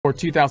For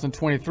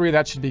 2023,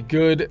 that should be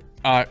good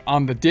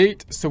on the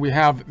date. So we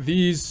have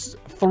these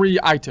 3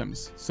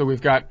 items. So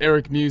we've got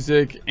Eric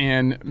Music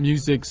and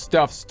Music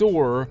Stuff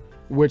Store,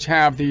 which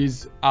have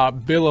these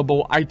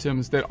billable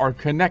items that are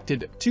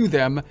connected to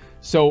them.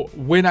 So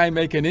when I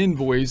make an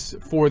invoice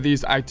for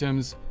these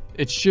items,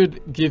 it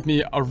should give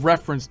me a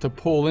reference to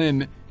pull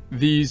in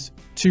these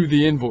to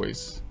the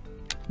invoice.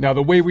 Now,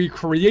 the way we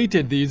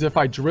created these, if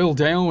I drill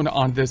down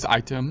on this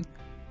item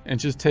and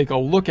just take a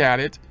look at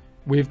it,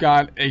 we've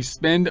got a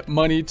spend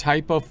money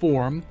type of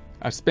form,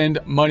 a spend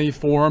money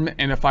form.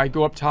 And if I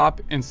go up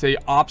top and say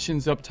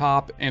options up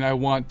top, and I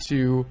want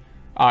to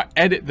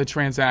edit the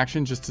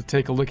transaction just to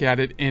take a look at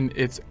it in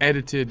its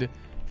edited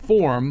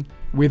form,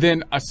 we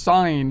then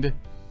assigned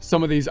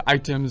some of these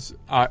items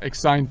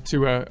assigned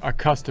to a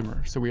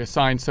customer. So we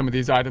assigned some of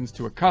these items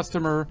to a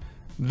customer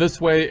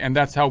this way, and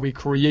that's how we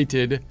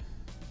created,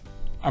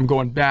 I'm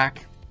going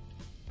back,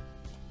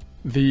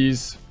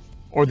 these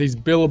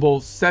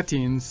billable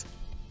settings,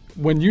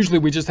 when usually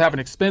we just have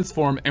an expense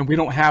form and we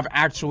don't have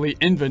actually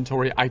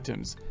inventory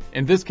items.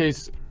 In this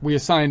case, we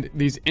assigned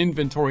these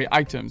inventory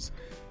items.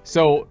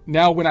 So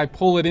now when I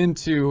pull it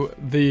into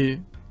the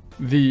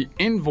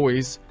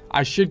invoice,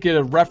 I should get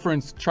a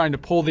reference trying to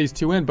pull these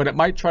 2 in, but it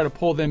might try to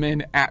pull them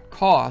in at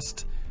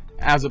cost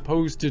as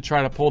opposed to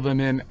try to pull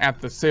them in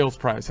at the sales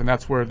price. And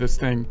that's where this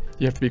thing,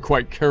 you have to be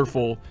quite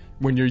careful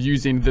when you're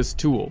using this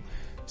tool.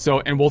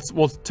 So, and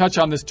we'll touch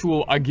on this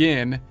tool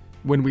again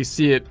when we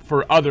see it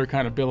for other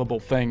kind of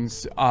billable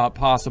things,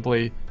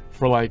 possibly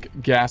for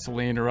like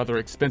gasoline or other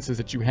expenses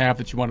that you have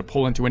that you want to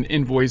pull into an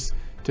invoice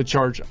to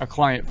charge a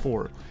client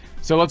for.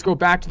 So let's go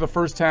back to the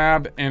first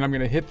tab, and I'm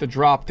going to hit the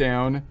drop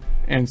down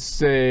and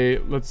say,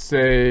 let's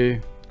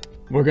say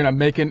we're going to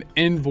make an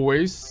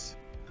invoice,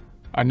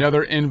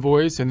 another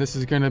invoice, and this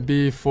is going to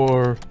be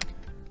for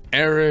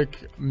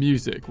Eric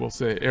Music. We'll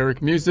say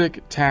Eric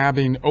Music,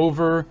 tabbing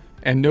over,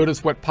 and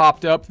notice what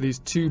popped up. These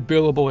 2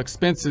 billable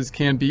expenses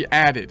can be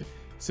added.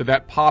 So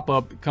that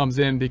pop-up comes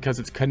in because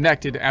it's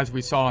connected, as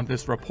we saw in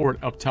this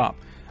report up top.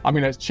 I'm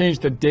going to change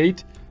the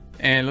date,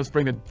 and let's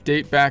bring the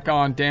date back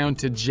on down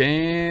to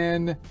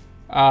Jan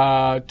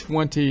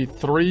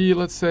 23,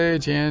 let's say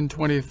Jan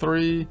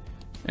 23.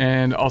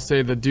 And I'll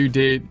say the due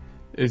date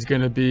is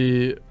going to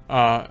be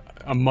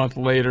a month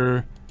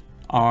later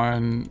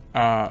on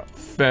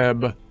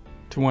Feb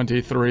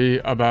 23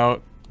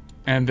 about,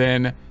 and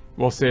then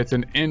we'll say it's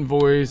an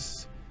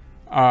invoice,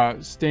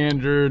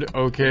 standard,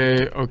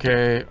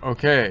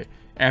 okay.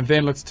 And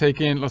then let's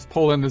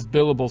pull in this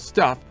billable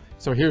stuff.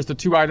 So here's the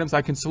 2 items.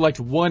 I can select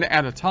one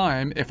at a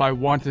time if I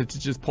wanted to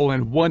just pull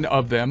in one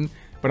of them,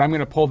 but I'm going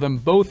to pull them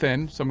both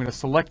in. So I'm going to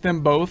select them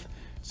both.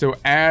 So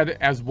add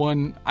as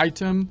one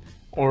item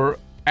or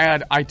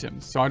add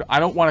items. So I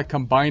don't want to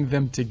combine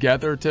them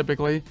together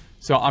typically.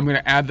 So I'm going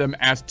to add them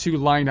as 2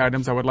 line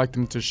items. I would like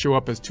them to show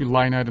up as 2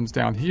 line items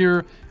down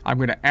here. I'm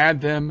going to add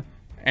them.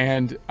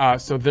 And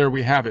so there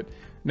we have it.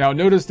 Now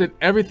notice that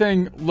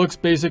everything looks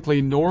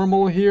basically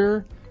normal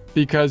here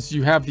because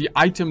you have the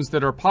items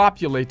that are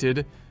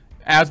populated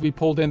as we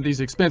pulled in these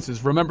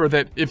expenses. Remember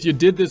that if you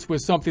did this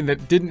with something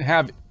that didn't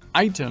have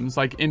items,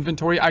 like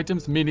inventory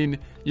items, meaning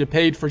you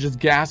paid for just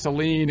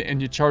gasoline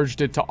and you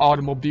charged it to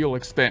automobile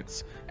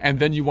expense, and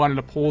then you wanted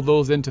to pull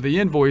those into the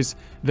invoice,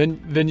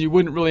 then you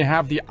wouldn't really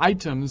have the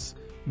items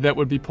that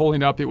would be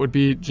pulling up. It would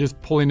be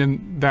just pulling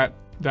in that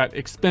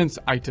expense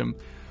item.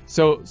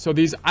 So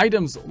these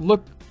items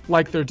look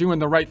like they're doing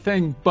the right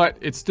thing, but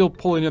it's still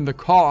pulling in the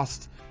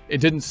cost.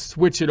 It didn't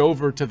switch it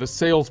over to the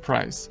sales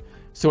price.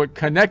 So it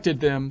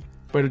connected them,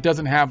 but it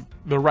doesn't have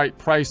the right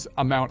price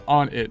amount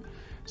on it.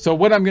 So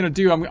what I'm going to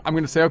do, I'm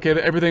going to say, okay,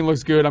 everything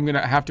looks good. I'm going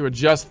to have to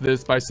adjust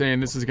this by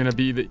saying this is going to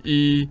be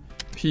the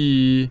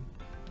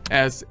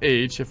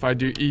EPSH. If I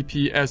do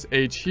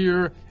EPSH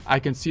here, I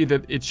can see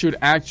that it should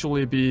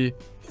actually be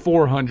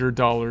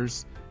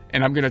 $400.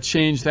 And I'm going to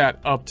change that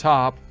up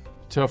top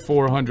to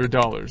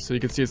 $400. So you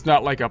can see it's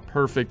not like a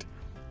perfect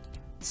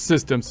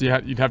system. So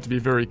you'd have to be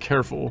very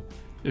careful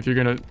if you're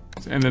going to,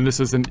 and then this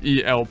is an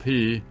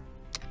ELP,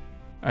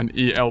 and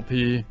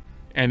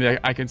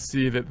I can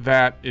see that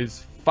that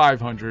is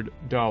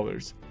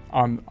 $500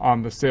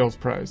 on the sales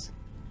price.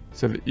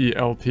 So the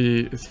ELP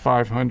is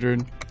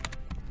 500.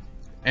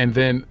 And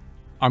then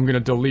I'm going to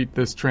delete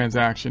this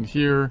transaction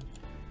here.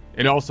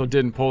 It also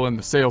didn't pull in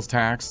the sales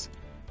tax.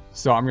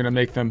 So I'm going to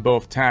make them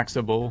both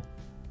taxable.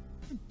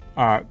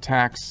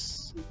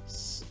 Tax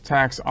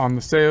on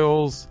the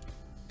sales,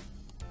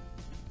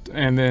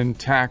 and then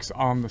tax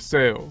on the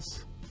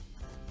sales.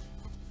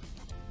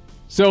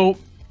 So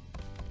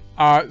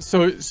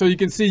so you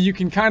can see you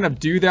can kind of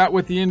do that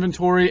with the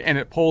inventory and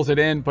it pulls it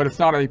in, but it's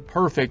not a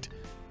perfect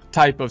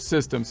type of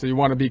system. So you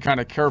want to be kind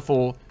of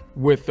careful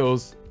with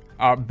those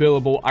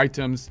billable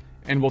items.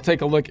 And we'll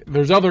take a look.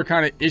 There's other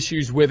kind of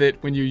issues with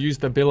it when you use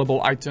the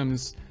billable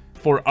items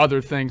for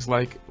other things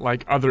like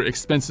other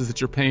expenses that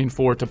you're paying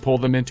for to pull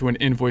them into an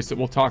invoice that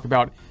we'll talk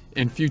about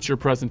in future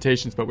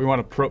presentations. But we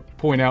want to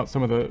point out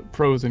some of the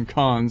pros and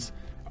cons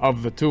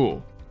of the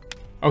tool.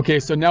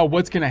 Okay, so now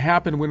what's going to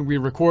happen when we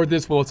record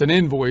this? Well, it's an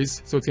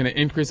invoice, so it's going to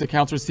increase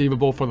accounts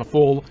receivable for the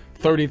full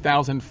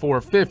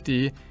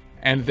 $30,450,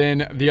 and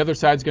then the other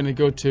side is going to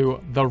go to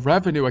the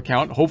revenue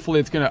account. Hopefully,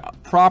 it's going to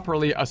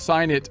properly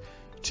assign it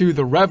to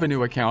the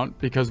revenue account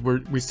because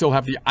we still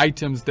have the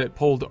items that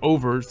pulled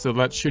over, so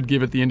that should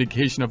give it the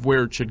indication of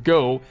where it should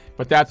go.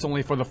 But that's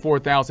only for the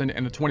 $4,000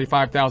 and the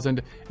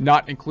 $25,000,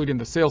 not including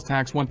the sales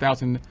tax,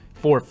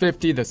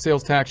 $1,450. The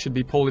sales tax should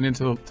be pulled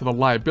into the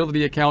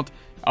liability account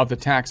of the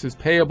taxes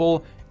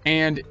payable,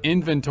 and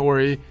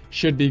inventory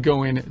should be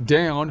going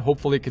down.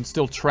 Hopefully it can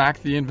still track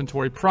the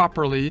inventory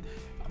properly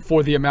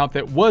for the amount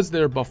that was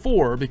there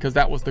before, because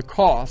that was the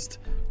cost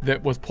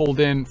that was pulled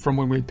in from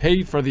when we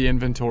paid for the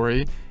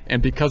inventory.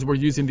 And because we're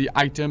using the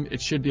item, it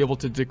should be able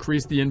to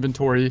decrease the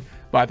inventory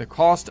by the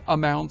cost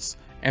amounts.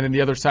 And then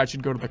the other side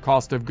should go to the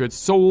cost of goods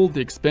sold,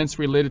 the expense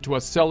related to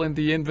us selling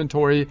the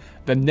inventory.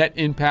 The net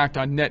impact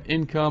on net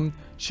income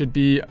should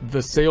be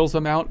the sales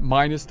amount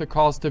minus the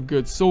cost of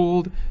goods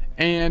sold.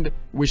 And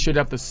we should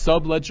have the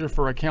subledger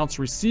for accounts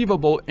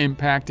receivable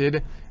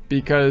impacted,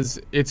 because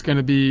it's going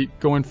to be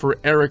going for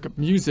Eric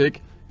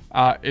Music,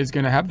 is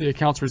going to have the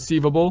accounts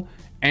receivable,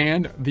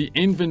 and the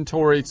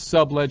inventory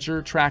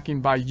subledger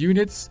tracking by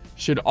units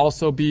should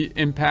also be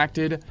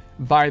impacted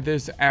by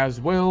this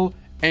as well.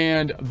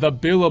 And the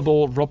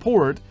billable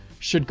report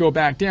should go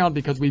back down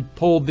because we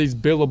pulled these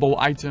billable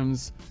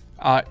items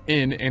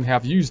in and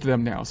have used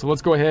them now. So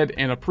let's go ahead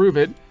and approve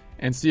it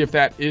and see if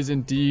that is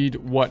indeed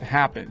what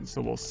happened.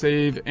 So we'll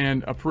save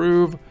and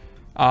approve.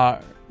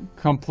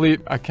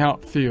 Complete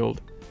account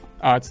field.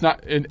 It's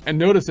not, and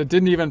notice it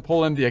didn't even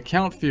pull in the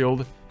account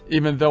field,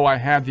 even though I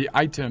had the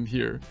item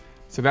here.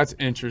 So that's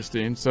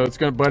interesting. So it's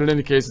going to, but in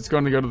any case, it's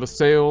going to go to the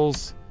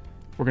sales.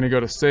 We're going to go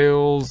to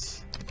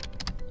sales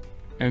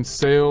and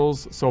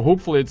sales. So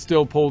hopefully it's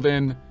still pulled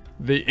in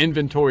the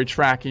inventory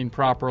tracking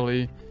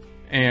properly,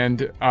 and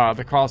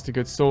the cost of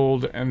goods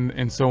sold,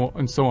 and so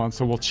on.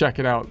 So we'll check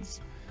it out.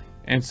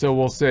 And so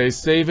we'll say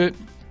save it,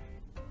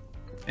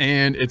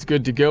 and it's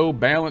good to go.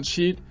 Balance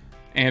sheet,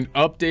 and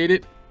update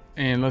it.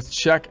 And let's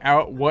check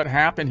out what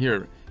happened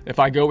here. If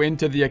I go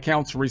into the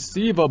accounts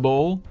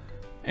receivable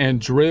and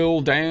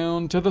drill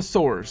down to the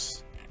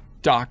source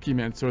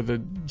documents, or the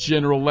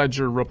general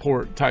ledger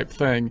report type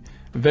thing,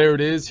 there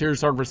it is.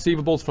 Here's our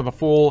receivables for the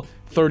full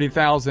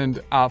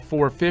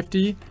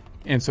 $30,450.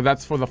 And so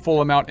that's for the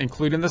full amount,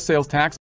 including the sales tax.